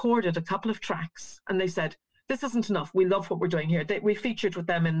they recorded a couple of tracks. And they said, this isn't enough. We love what we're doing here. We featured with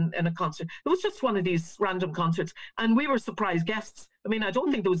them in a concert. It was just one of these random concerts, and we were surprise guests. I mean, I don't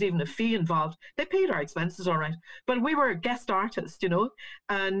think there was even a fee involved. They paid our expenses all right, but we were guest artists,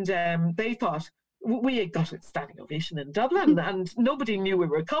 and they thought, we got a standing ovation in Dublin, and nobody knew we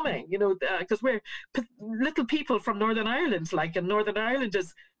were coming, because we're little people from Northern Ireland, and Northern Ireland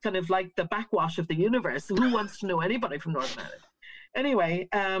is kind of like the backwash of the universe. Who wants to know anybody from Northern Ireland? Anyway,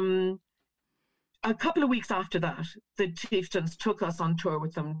 a couple of weeks after that, the Chieftains took us on tour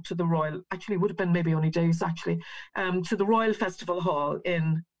with them to the Royal, actually it would have been maybe only days actually, to the Royal Festival Hall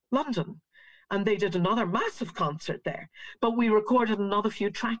in London. And they did another massive concert there. But we recorded another few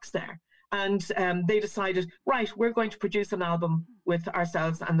tracks there. And they decided, right, we're going to produce an album with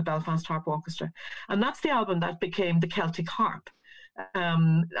ourselves and the Belfast Harp Orchestra. And that's the album that became the Celtic Harp.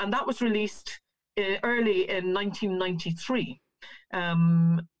 And that was released early in 1993.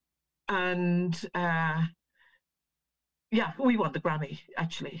 Yeah, we won the Grammy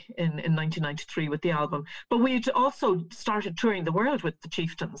actually in 1993 with the album. But we'd also started touring the world with the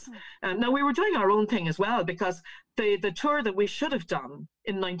Chieftains. Now we were doing our own thing as well, because the tour that we should have done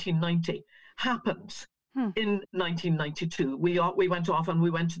in 1990 happened in 1992. We went off and we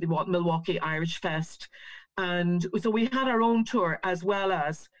went to the Milwaukee Irish Fest, and so we had our own tour as well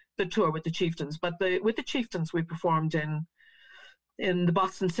as the tour with the Chieftains. But with the Chieftains we performed in the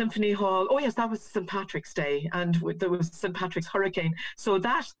Boston Symphony Hall. Oh yes, that was St. Patrick's Day, and there was St. Patrick's Hurricane. So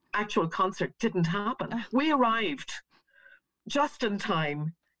that actual concert didn't happen. We arrived just in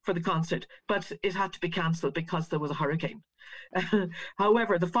time for the concert, but it had to be cancelled because there was a hurricane.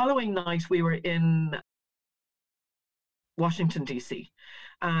 However, the following night we were in Washington, D.C.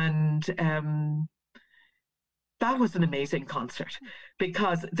 and that was an amazing concert,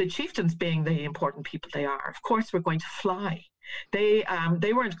 because the Chieftains, being the important people they are, of course, were going to fly. They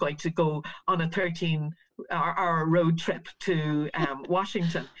weren't going to go on a 13-hour road trip to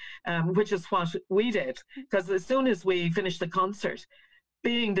Washington, which is what we did. Because as soon as we finished the concert,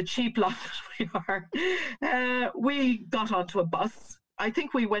 being the cheap lot that we are, we got onto a bus. I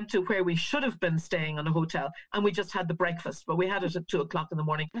think we went to where we should have been staying in a hotel, and we just had the breakfast, but we had it at 2:00 in the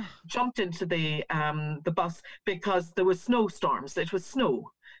morning. Jumped into the bus because there was snowstorms. It was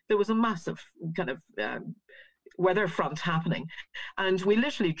snow. There was a massive kind of weather front happening, and we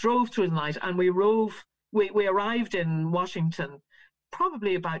literally drove through the night. And we arrived in Washington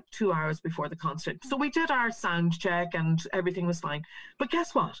probably about 2 hours before the concert. So we did our sound check and everything was fine. But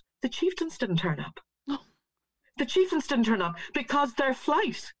guess what? The Chieftains didn't turn up. The Chieftains didn't turn up because their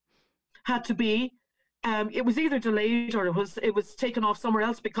flight had to be, it was either delayed or it was taken off somewhere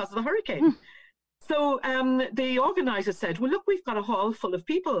else because of the hurricane. So the organisers said, well, look, we've got a hall full of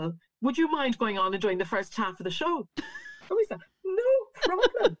people. Would you mind going on and doing the first half of the show? And we said, no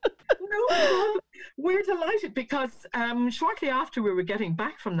problem. No problem. We're delighted, because shortly after we were getting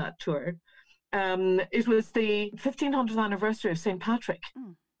back from that tour, it was the 1500th anniversary of St. Patrick.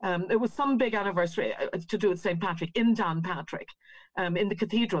 It was some big anniversary to do with St. Patrick in Downpatrick, in the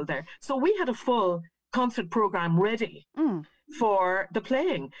cathedral there. So we had a full concert program ready for the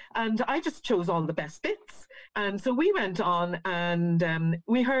playing, and I just chose all the best bits. And so we went on, and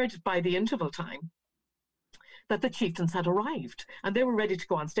we heard by the interval time that the Chieftains had arrived and they were ready to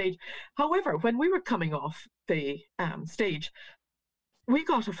go on stage. However, when we were coming off the stage, we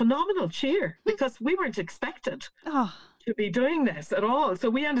got a phenomenal cheer, because we weren't expected to be doing this at all. So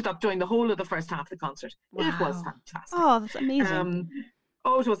we ended up doing the whole of the first half of the concert. Wow. It was fantastic. Oh, that's amazing.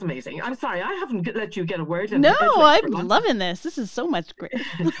 It was amazing. I'm sorry, I haven't let you get a word in. No, I'm loving this. This is so much great.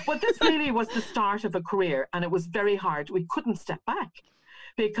 But this really was the start of a career, and it was very hard. We couldn't step back,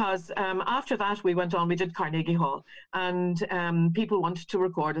 because after that we went on, we did Carnegie Hall, and people wanted to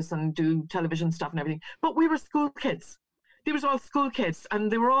record us and do television stuff and everything. But we were school kids. They were all school kids, and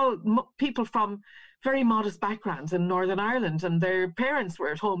they were all people from very modest backgrounds in Northern Ireland, and their parents were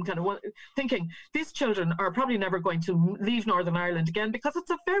at home kind of thinking, these children are probably never going to leave Northern Ireland again, because it's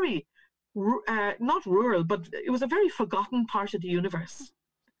a very, not rural, but it was a very forgotten part of the universe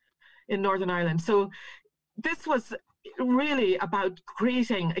in Northern Ireland. So this was really about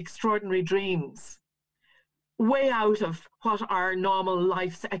creating extraordinary dreams way out of what our normal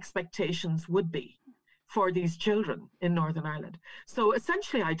life's expectations would be for these children in Northern Ireland. So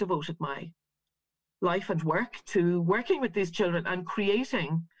essentially I devoted my life and work to working with these children and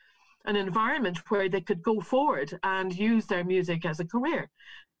creating an environment where they could go forward and use their music as a career.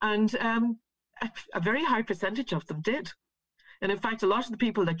 And a very high percentage of them did. And in fact, a lot of the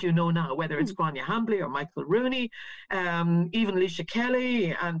people that you know now, whether it's Grania Hambley or Michael Rooney, even Leisha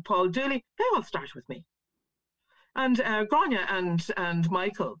Kelly and Paul Dooley, they all start with me. And Grania and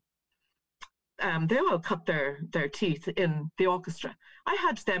Michael, they all cut their teeth in the orchestra. I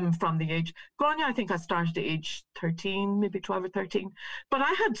had them from the age, Grania, I think I started at age 13, maybe 12 or 13. But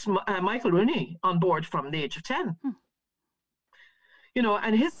I had Michael Rooney on board from the age of 10. You know,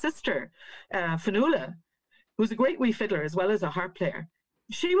 and his sister, Fionnuala, who's a great wee fiddler as well as a harp player,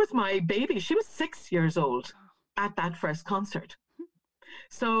 she was my baby. She was 6 years old at that first concert.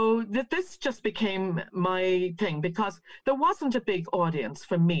 So this just became my thing, because there wasn't a big audience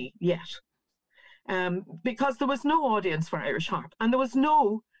for me yet. because there was no audience for Irish harp, and there was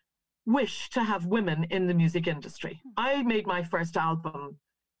no wish to have women in the music industry. I made my first album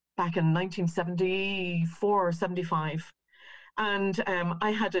back in 1974 or 75. And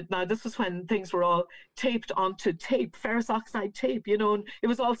I had it, now this was when things were all taped onto tape, ferrous oxide tape, you know, and it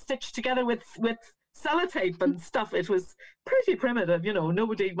was all stitched together with sellotape and stuff. It was pretty primitive, you know,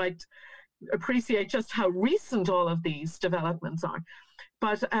 nobody might appreciate just how recent all of these developments are.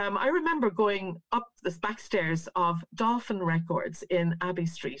 But I remember going up this back stairs of Dolphin Records in Abbey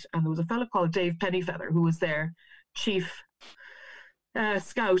Street, and there was a fellow called Dave Pennyfeather who was their chief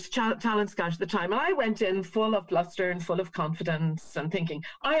talent scout at the time. And I went in full of bluster and full of confidence and thinking,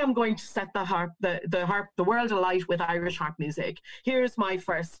 I am going to set the world alight with Irish harp music. Here's my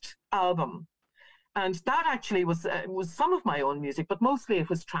first album. And that actually was some of my own music, but mostly it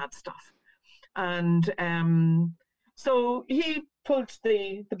was trad stuff. And so he pulled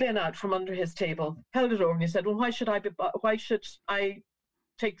the bin out from under his table, held it over, and he said, well, why should I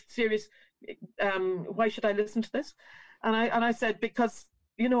take serious, why should I listen to this? And I said, because,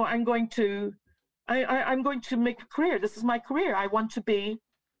 you know, I'm going to make a career. This is my career. I want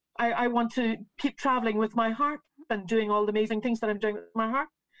to keep traveling with my harp and doing all the amazing things that I'm doing with my harp.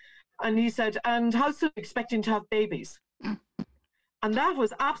 And he said, and how soon are you expecting to have babies? And that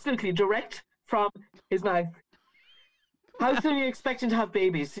was absolutely direct from his mouth. How soon are you expecting to have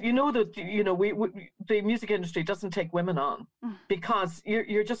babies? You know that, you know, we the music industry doesn't take women on because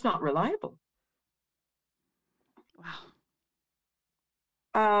you're just not reliable.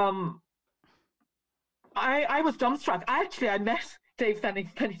 Wow. I was dumbstruck. I met Dave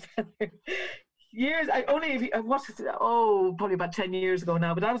Pennyfeather years. Probably about 10 years ago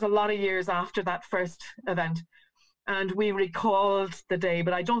now. But that was a lot of years after that first event. And we recalled the day,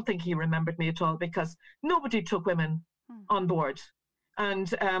 but I don't think he remembered me at all because nobody took women on board.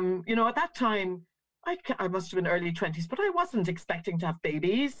 And, you know, at that time, I must have been early 20s, but I wasn't expecting to have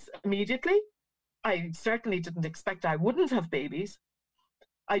babies immediately. I certainly didn't expect I wouldn't have babies.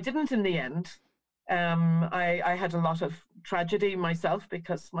 I didn't in the end. I had a lot of tragedy myself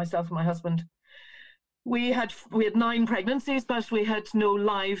because myself and my husband, we had 9 pregnancies, but we had no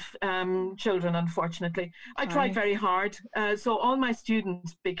live children, unfortunately. I tried very hard. So all my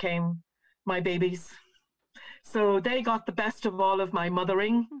students became my babies. So they got the best of all of my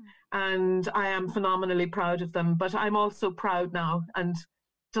mothering, and I am phenomenally proud of them. But I'm also proud now and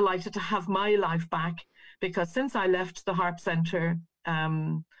delighted to have my life back, because since I left the Harp Centre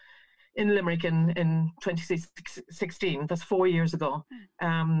in Limerick in 2016, that's 4 years ago,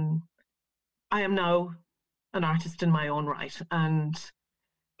 I am now an artist in my own right. And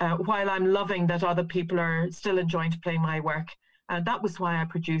while I'm loving that other people are still enjoying to play my work, and that was why I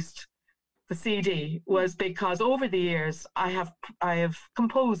produced the CD, was because over the years I have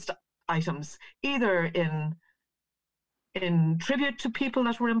composed items either in tribute to people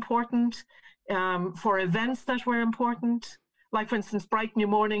that were important, for events that were important. Like, for instance, Bright New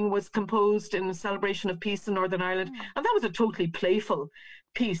Morning was composed in celebration of peace in Northern Ireland. And that was a totally playful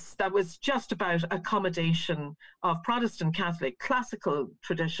piece that was just about accommodation of Protestant, Catholic, classical,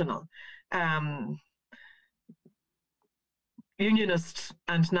 traditional, unionist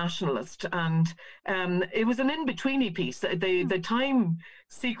and nationalist. And it was an in-betweeny piece, the time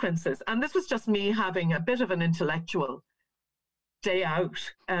sequences. And this was just me having a bit of an intellectual day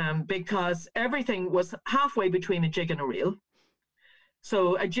out, because everything was halfway between a jig and a reel.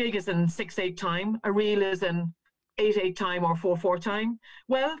 So a jig is in 6/8 time, a reel is in 8/8 time or 4/4 time.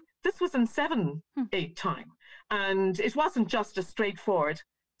 Well, this was in 7/8 time. And it wasn't just a straightforward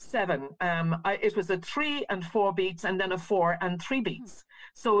 7. It was a 3 and 4 beats and then a 4 and 3 beats.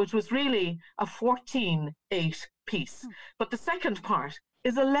 So it was really a 14/8 piece. But the second part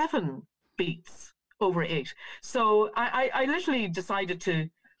is 11 beats over 8. So I literally decided to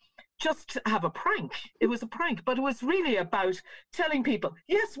just have a prank. It was a prank, but it was really about telling people,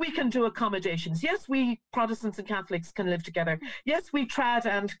 yes, we can do accommodations. Yes, we Protestants and Catholics can live together. Yes, we trad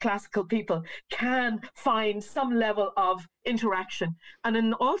and classical people can find some level of interaction. And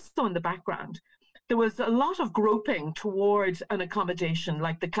then also in the background, there was a lot of groping towards an accommodation,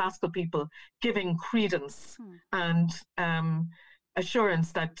 like the classical people giving credence and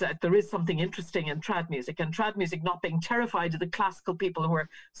assurance that there is something interesting in trad music, and trad music not being terrified of the classical people who are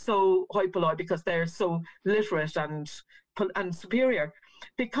so hoi polloi because they're so literate and superior.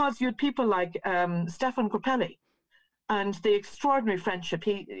 Because you had people like Stefan Grappelli and the extraordinary friendship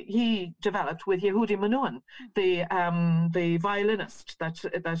he developed with Yehudi Menuhin, the violinist that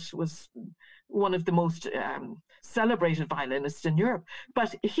was one of the most celebrated violinists in Europe.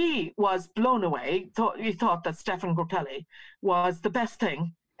 But he was blown away. He thought that Stefan Grappelli was the best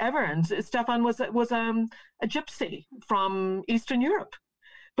thing ever. And Stefan was a gypsy from Eastern Europe.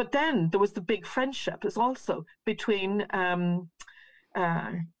 But then there was the big friendship is also between Matt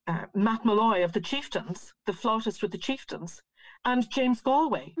Molloy of the Chieftains, the flautist with the Chieftains, and James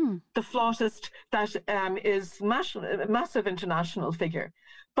Galway, the flautist that is a massive international figure.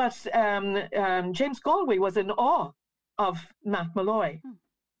 But James Galway was in awe of Matt Molloy.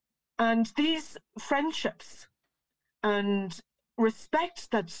 And these friendships and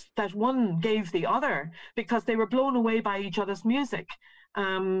respect that one gave the other because they were blown away by each other's music.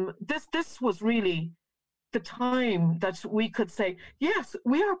 This was really the time that we could say, yes,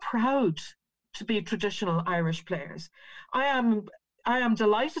 we are proud to be traditional Irish players. I am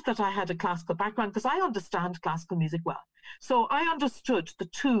delighted that I had a classical background because I understand classical music well. So I understood the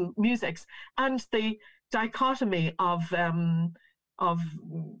two musics and the dichotomy of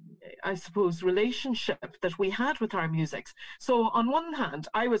I suppose, relationship that we had with our musics. So on one hand,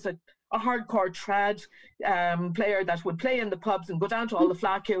 I was a hardcore trad player that would play in the pubs and go down to all the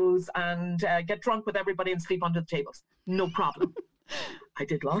flacos and get drunk with everybody and sleep under the tables. No problem. I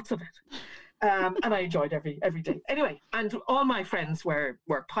did lots of it. And I enjoyed every day. Anyway, and all my friends were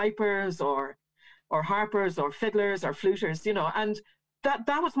pipers or harpers or fiddlers or fluters, you know, and that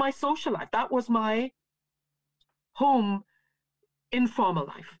was my social life. That was my home informal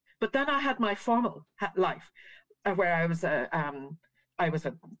life. But then I had my formal life where I was a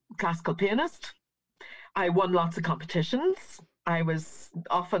classical pianist. I won lots of competitions. I was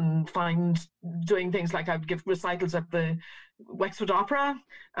often found doing things like I would give recitals at the Wexford Opera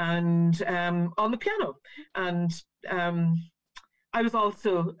and on the piano. And I was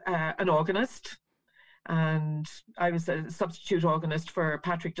also an organist, and I was a substitute organist for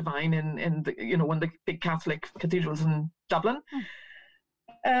Patrick Devine in the, you know, one of the big Catholic cathedrals in Dublin.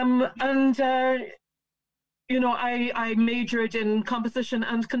 You know, I majored in composition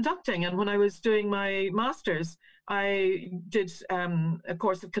and conducting, and when I was doing my master's, I did a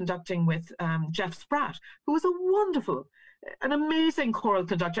course of conducting with Jeff Spratt, who was an amazing choral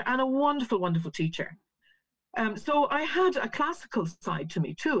conductor and a wonderful, wonderful teacher. So I had a classical side to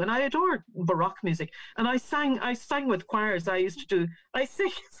me too, and I adored Baroque music. And I sang with choirs. I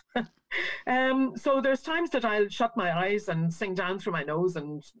sing. So there's times that I'll shut my eyes and sing down through my nose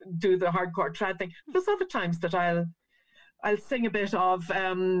and do the hardcore trad thing. There's other times that I'll sing a bit of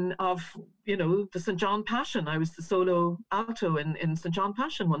you know, the St. John Passion. I was the solo alto in St. John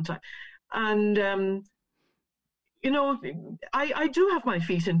Passion one time, and you know, I do have my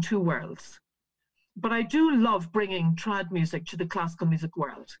feet in two worlds. But I do love bringing trad music to the classical music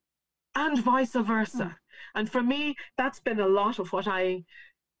world, and vice versa. And for me, that's been a lot of what I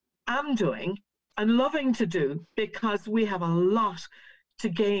am doing and loving to do, because we have a lot to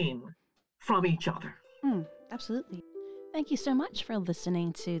gain from each other. Absolutely. Thank you so much for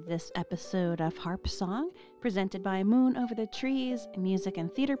listening to this episode of Harp Song, presented by Moon Over the Trees Music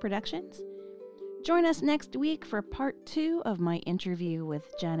and Theater Productions. Join us next week for part 2 of my interview with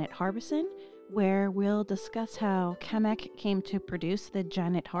Janet Harbison, where we'll discuss how Kemek came to produce the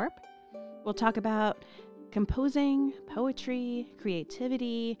Janet Harp. We'll talk about composing, poetry,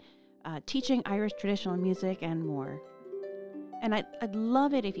 creativity, teaching Irish traditional music, and more. And I'd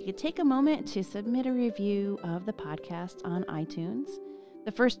love it if you could take a moment to submit a review of the podcast on iTunes.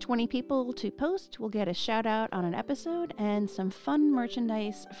 The first 20 people to post will get a shout out on an episode and some fun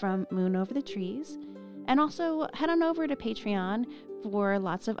merchandise from Moon Over the Trees. And also head on over to Patreon for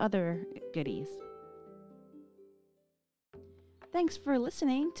lots of other goodies. Thanks for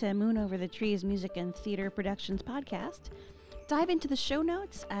listening to Moon Over the Trees Music and Theater Productions podcast. Dive into the show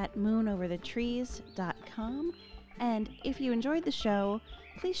notes at moonoverthetrees.com. And if you enjoyed the show,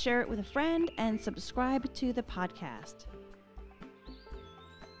 please share it with a friend and subscribe to the podcast.